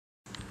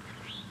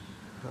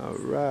All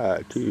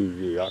right,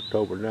 Tuesday,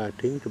 October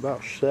 19th,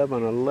 about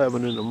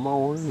 7:11 in the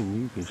morning,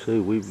 and you can see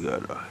we've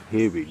got a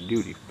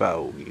heavy-duty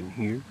fog in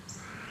here.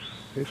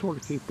 They sort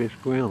of keep this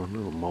ground a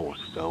little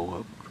moist, though,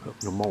 up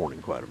in the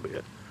morning quite a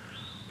bit.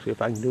 See if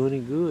I can do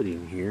any good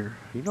in here.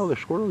 You know, the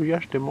squirrels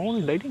yesterday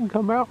morning, they didn't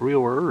come out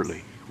real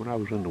early when I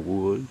was in the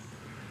woods.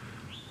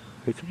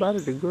 It's about a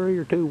degree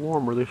or two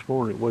warmer this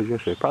morning than it was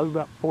yesterday. Probably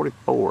about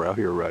 44 out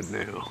here right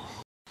now.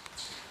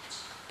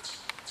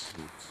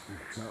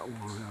 I shot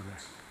one out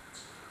of,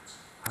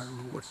 I don't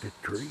know what the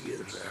tree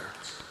is there.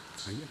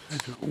 I guess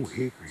that's an old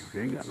hickory.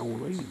 They ain't got no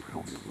leaves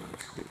on it,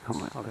 but they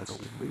come out of that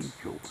old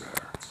beech over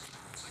there.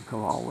 They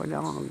come all the way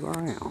down on the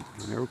ground.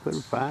 I never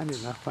could find it,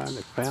 and I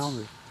finally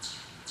found it.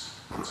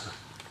 I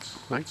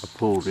think I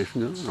pulled this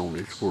gun on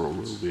this squirrel a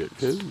little bit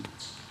too.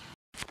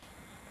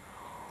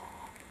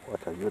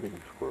 What's a good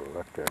squirrel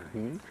right there? He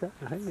ain't trying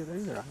to hang it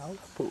either. I know I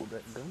pulled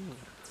that gun.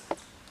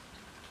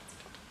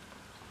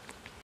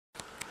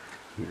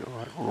 You know,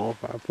 I don't know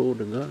if I pulled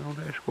the gun on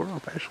that squirrel,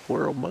 if that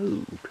squirrel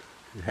moved.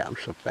 It happened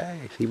so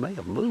fast, he may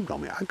have moved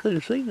on me. I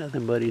couldn't see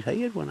nothing but his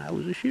head when I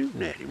was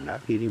shooting at him. And I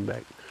hit him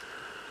back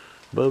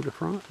above the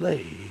front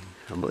leg.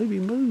 I believe he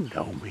moved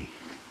on me.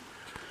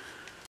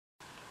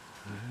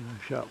 And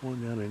I shot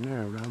one down in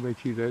there, but I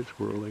bet you that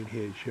squirrel ain't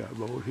headshot,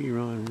 boy. He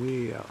run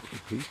way out.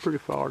 He's pretty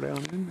far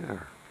down in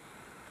there.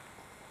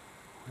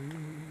 Yeah,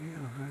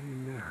 right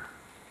in there.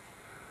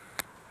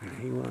 And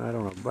he went out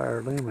on a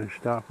bare limb and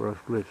stopped for a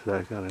split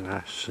second, and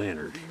I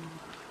centered him.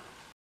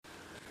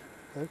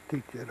 I'd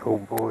teach that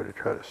old boy to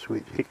try to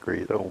switch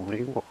hickories on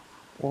me,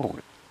 won't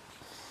it?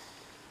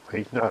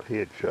 He's not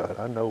headshot,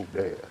 I know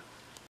that.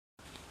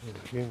 And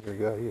the Junior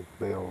got his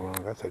bell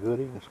rung. That's a good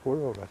eating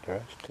squirrel right there.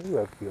 That's two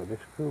I feel. This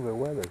cooler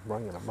weather's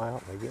bringing them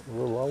out, and they're getting a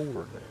little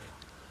older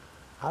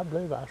now. I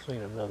believe I've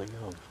seen another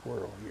young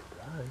squirrel here,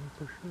 but I ain't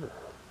for sure.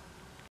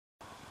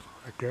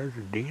 Right there's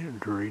a den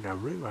tree, and I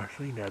believe I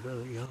seen that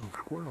other young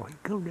squirrel. He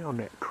come down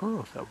that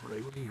trunk, I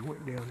believe, when he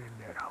went down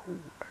in that hole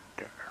right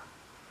there.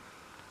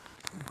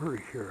 I'm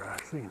pretty sure I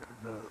seen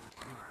another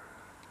one.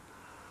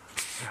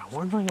 Now,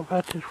 one thing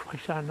about this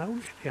place I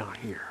noticed down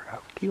here,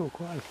 I've killed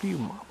quite a few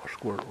mama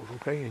squirrels,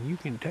 okay, and you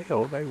can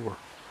tell they were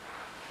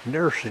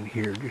nursing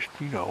here just,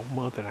 a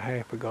month and a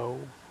half ago.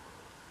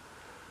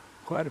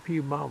 Quite a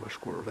few mama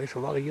squirrels. There's a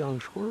lot of young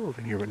squirrels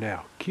in here, but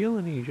now,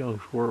 killing these young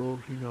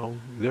squirrels,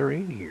 they're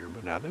in here.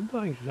 But now, them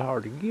things is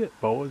hard to get,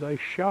 boy. They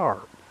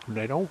sharp. And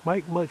they don't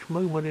make much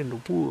movement in the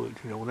woods.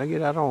 When they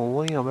get out on a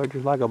limb, they're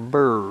just like a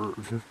bird.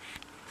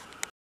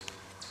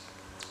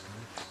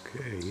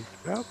 Okay,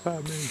 it's about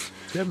 5 minutes,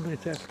 7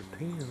 minutes after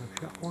 10.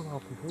 I shot one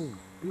off this old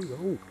big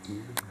oak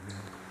here.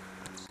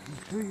 You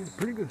see, it's a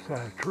pretty good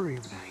sized tree,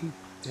 but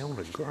he's on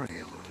the ground.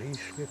 He's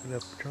slipping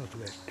up the trunk of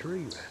that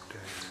tree right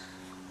there.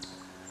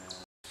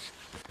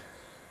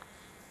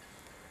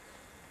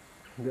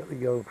 Got the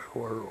young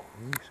squirrel.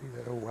 You see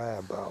that old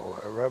eyeball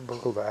right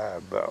below the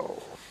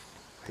eyeball.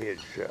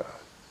 Headshot.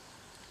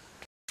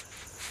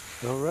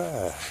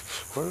 Alright,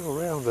 squirrel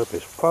roundup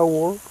is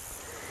 4.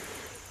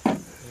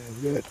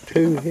 I've got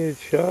 2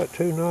 headshot,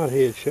 2 not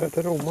headshot.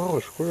 That old mama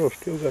squirrel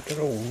still got that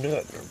old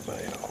nut in her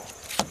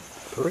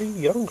mouth. 3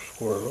 young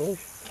squirrels.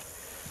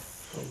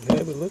 I'll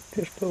have a look at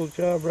this little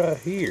job right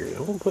here.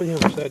 I'm going to put him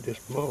beside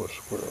this mama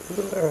squirrel.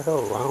 Look at there how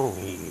long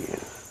he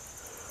is.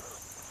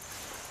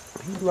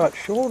 He's a lot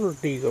shorter than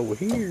these over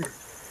here.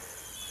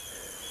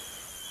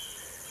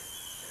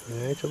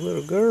 That's a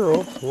little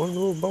girl, 1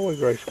 little boy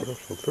gray squirrel.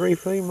 So 3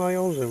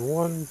 females and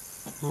 1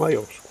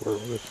 male squirrel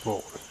this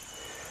morning.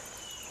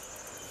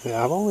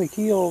 Now I've only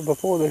killed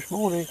before this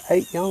morning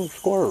 8 young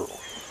squirrels.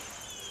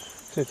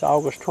 Since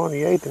August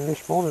 28th, and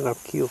this morning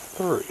I've killed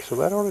 3. So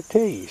that ought to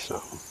tell you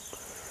something.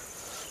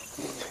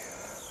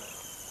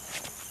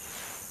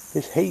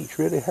 This heat's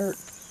really hurt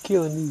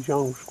killing these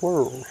young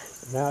squirrels.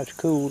 Now it's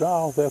cooled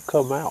off, they'll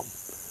come out and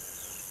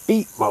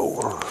eat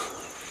more.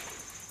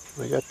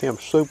 They got them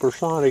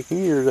supersonic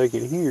ears they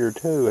can hear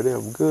too, and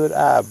them good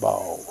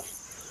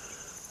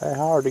eyeballs. They're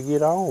hard to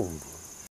get on.